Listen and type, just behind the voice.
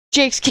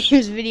Jake's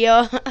Games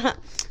video.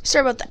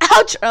 Sorry about the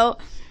outro,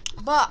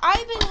 but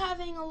I've been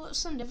having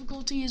some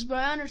difficulties, but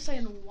I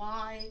understand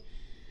why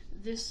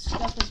this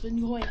stuff has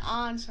been going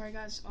on. Sorry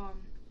guys.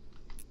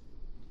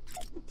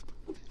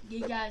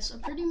 Yeah guys, so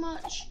pretty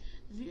much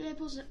the video I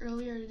posted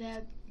earlier today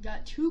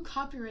got 2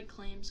 copyright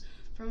claims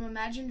from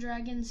Imagine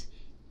Dragons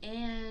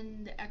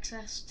and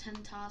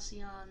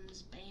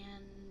XXXTentacion's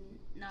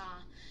band,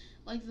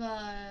 like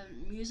the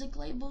music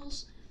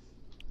labels.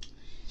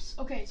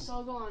 Okay, so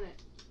I'll go on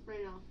it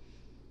right now.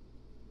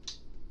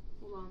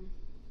 Hold on.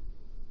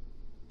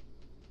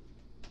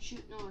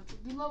 Shoot, no, I have to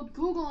reload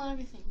Google and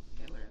everything.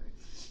 Okay, whatever.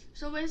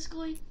 So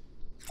basically,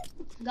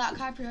 got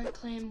copyright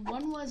claim.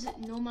 One was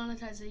no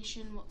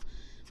monetization.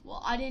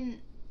 Well, I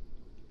didn't.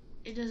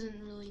 It doesn't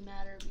really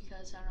matter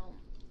because I don't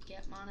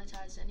get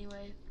monetized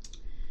anyway.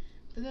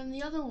 But then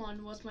the other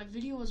one was my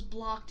video was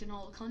blocked in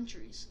all the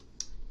countries.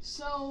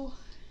 So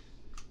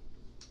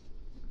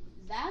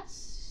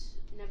that's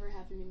never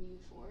happened to me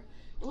before.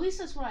 At least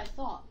that's what I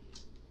thought.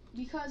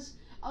 Because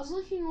I was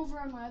looking over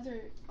on my other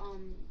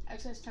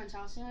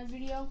XXXTentacion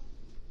video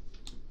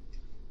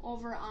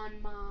over on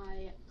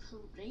my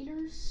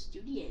creator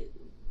studio,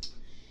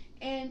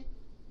 and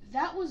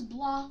that was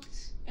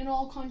blocked in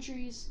all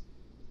countries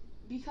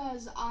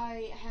because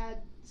I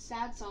had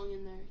sad song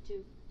in there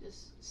too,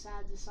 just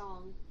sad the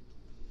song.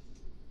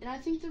 And I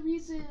think the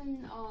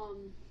reason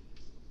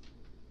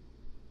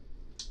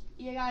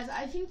yeah guys,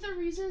 I think the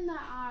reason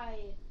that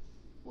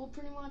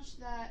pretty much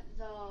that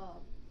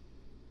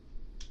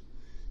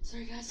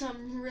sorry guys,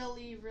 I'm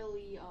really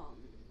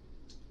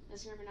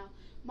messing up right now.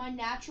 My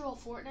natural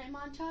Fortnite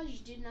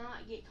montage did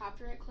not get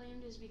copyright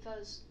claimed is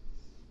because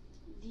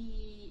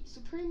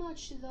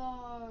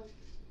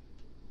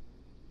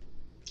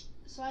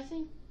I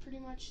think pretty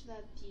much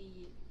that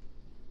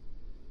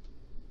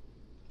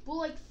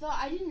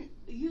I didn't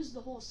use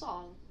the whole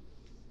song,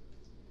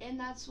 and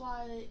that's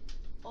why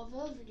all the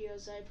other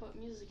videos that I put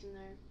music in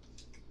there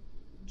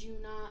do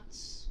not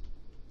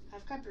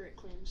have copyright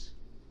claims.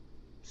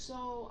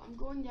 So I'm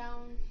going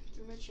down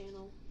through my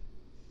channel,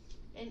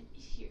 and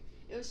here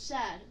it was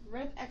sad.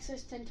 RIP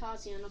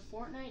XXXTentacion, a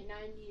Fortnite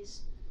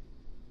 90s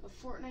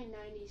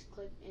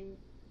clip. And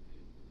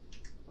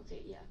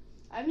okay, yeah,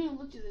 I haven't even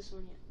looked at this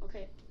one yet.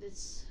 Okay,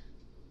 this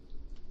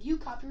view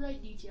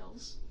copyright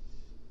details.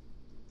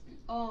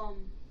 So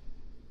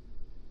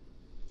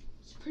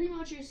pretty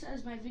much it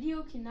says my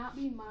video cannot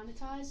be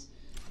monetized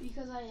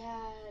because I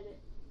had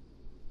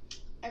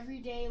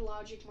Everyday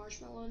Logic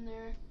Marshmallow in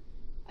there.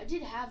 I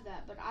did have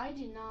that, but I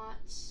did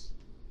not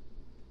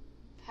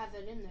have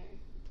that in there.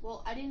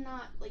 Well, I did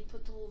not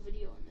put the whole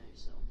video in there,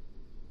 so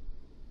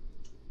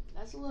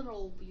that's a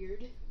little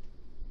weird.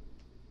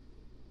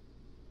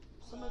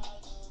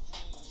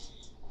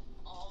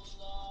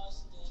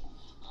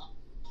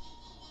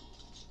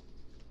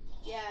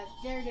 Yeah,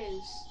 there it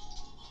is.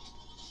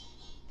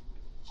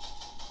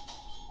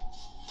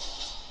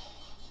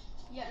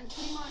 Yeah, and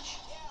pretty much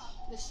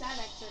the sad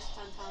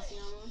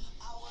XXXTentacion one.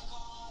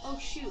 Oh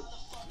shoot.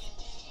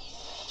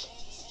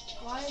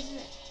 Why is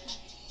it?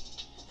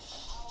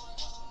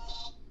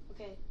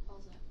 Okay,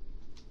 pause that.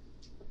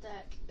 What the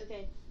heck?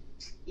 Okay.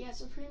 Yeah,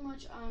 so pretty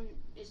much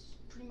it's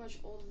pretty much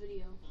old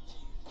video.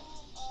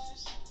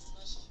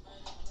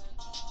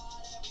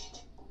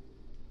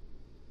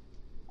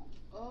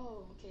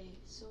 Oh, okay.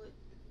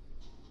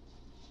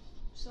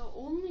 So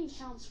only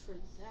counts for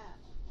that.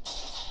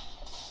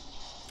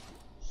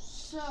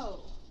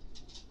 So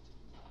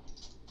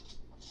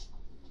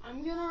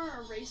I'm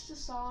gonna erase the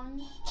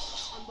song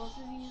on both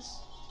of these.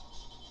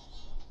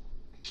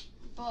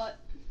 But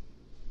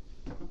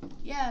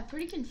yeah,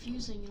 pretty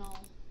confusing and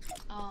all.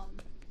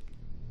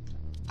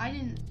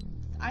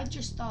 I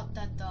just thought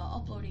that the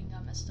uploading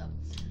got messed up,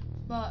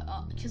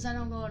 but because I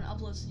don't go and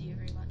upload studio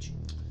very much.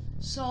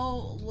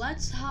 So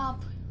let's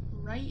hop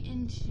right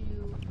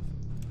into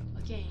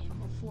a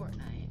game of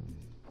Fortnite.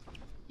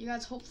 You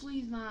guys,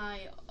 hopefully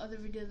my other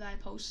video that I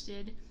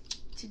posted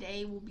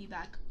today will be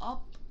back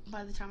up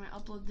by the time I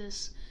upload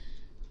this.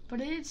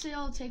 But I did say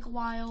it'll take a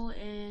while,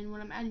 and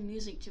when I'm adding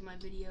music to my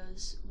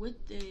videos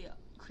with the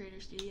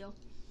Creator Studio,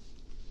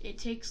 it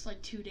takes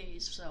like 2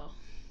 days, so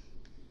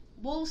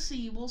we'll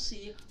see.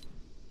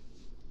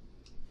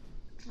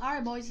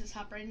 Alright boys, let's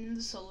hop right into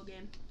the solo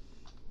game.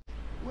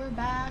 We're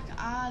back.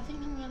 I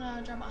think I'm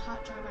gonna drop a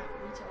hot job at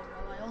Retail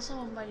Girl. I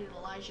also invited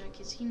Elijah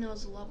because he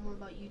knows a lot more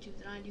about YouTube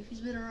than I do. He's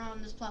been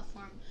around this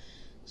platform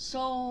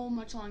so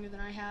much longer than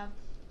I have,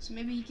 so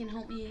maybe he can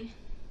help me.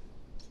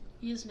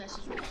 He just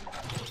messaged me.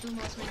 Who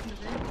else making a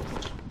vid?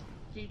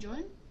 Did he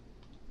join?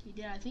 He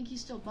did. I think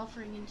he's still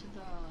buffering into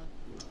the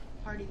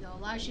party though.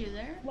 Elijah, you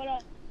there? What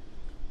up?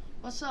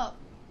 What's up?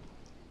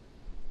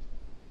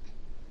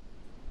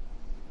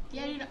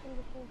 Yeah, dude.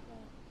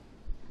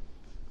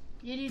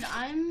 Yeah, dude.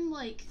 I'm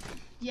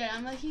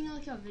making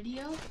a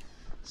video.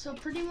 So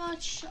pretty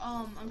much,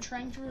 I'm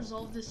trying to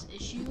resolve this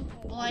issue.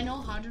 Well, I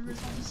know how to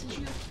resolve this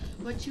issue,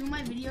 but 2 of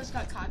my videos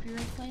got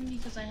copyright claimed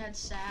because I had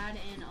sad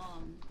and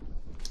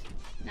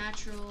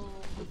natural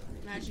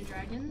Imagine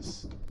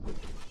Dragons.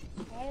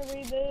 Want to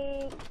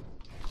reboot?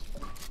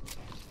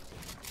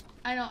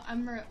 I know,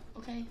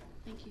 okay,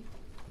 thank you.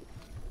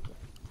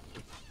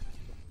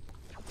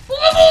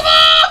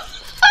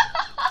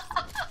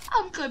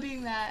 I'm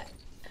clipping that.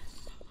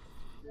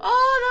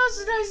 Oh, that was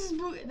the nicest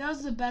booga. That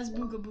was the best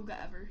booga booga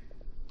ever.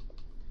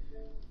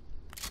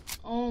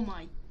 Oh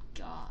my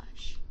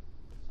gosh.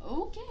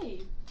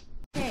 Okay.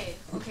 Okay.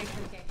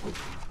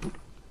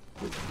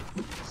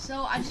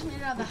 So I just made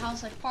it out of the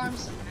house. I farmed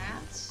some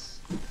mats.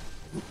 I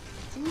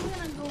think I'm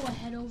gonna go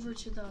head over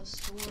to the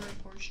store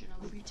portion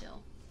of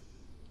retail.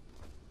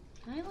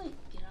 Can I like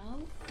get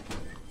out?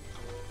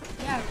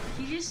 Yeah,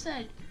 he just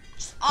said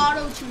just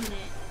auto-tune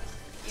it.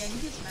 Yeah,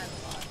 he gets mad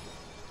a lot.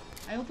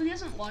 I hope he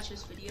doesn't watch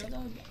this video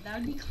though. That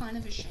would be kind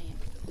of a shame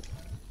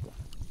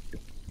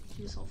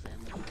to his whole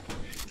family.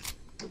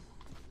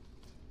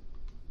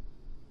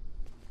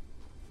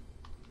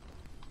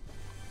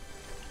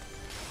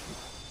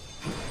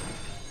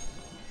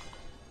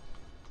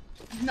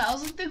 That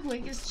was like the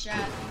quickest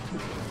chat.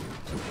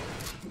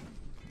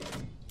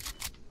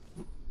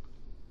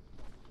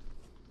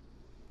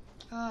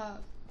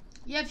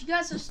 Yeah, if you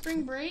guys have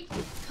spring break,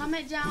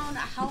 comment down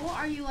how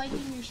are you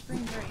liking your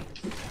spring break.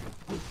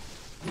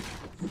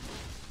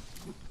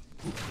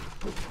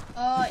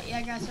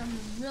 Yeah guys, I'm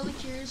really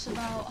curious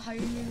about how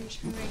you're doing your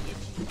spring break.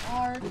 If you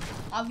are,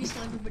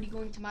 obviously everybody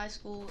going to my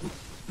school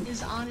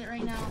is on it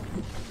right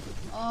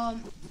now.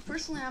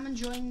 Personally, I'm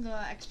enjoying the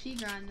XP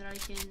grind that I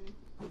can,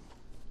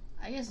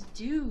 I guess,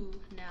 do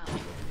now,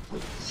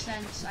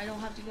 since I don't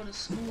have to go to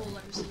school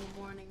every single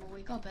morning and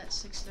wake up at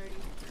 6:30.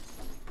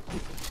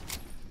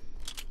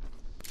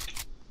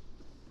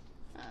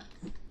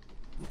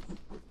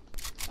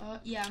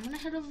 Yeah, I'm gonna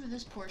head over to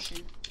this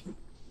portion.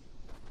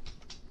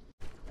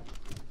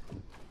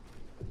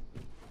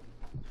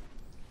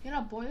 Get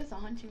a boy with a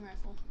hunting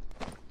rifle.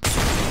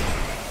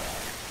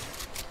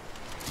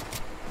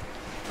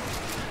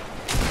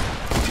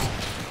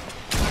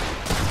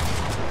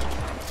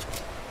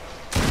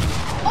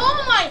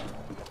 Oh my!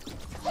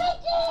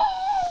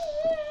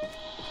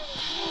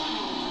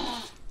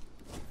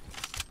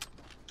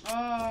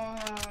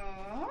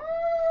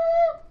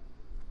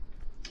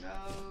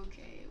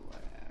 Okay,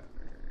 whatever.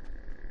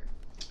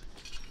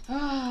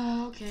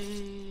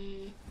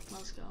 Okay,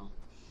 let's go.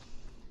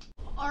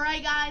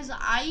 Alright guys,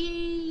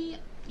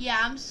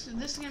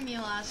 this is gonna be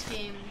the last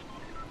game,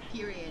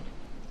 period.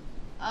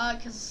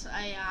 Cause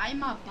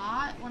I'm a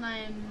bot when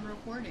I'm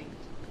recording.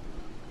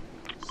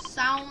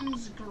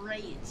 Sounds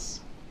great.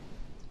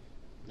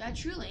 I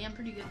truly am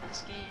pretty good at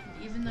this game,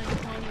 even though you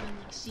won't even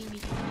like see me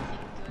do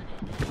anything good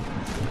in any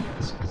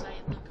videos, cause I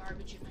look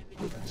garbage in my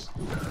videos.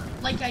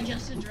 Like I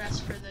just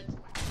addressed for the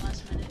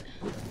last minute.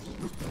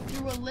 If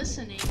you were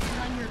listening, put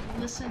on your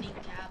listening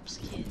caps,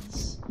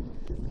 kids.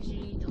 Cause you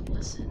need to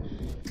listen.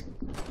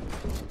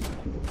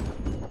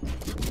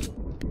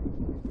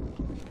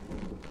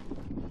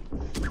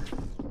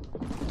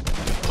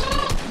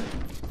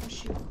 Oh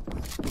shoot.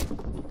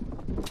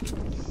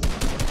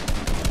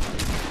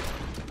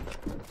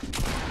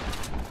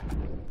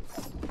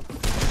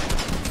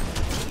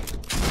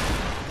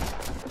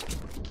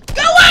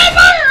 Go away,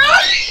 fire!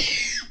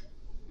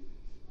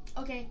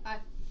 Okay, bye.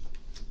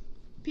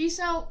 Peace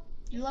out,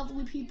 you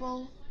lovely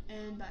people,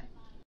 and bye.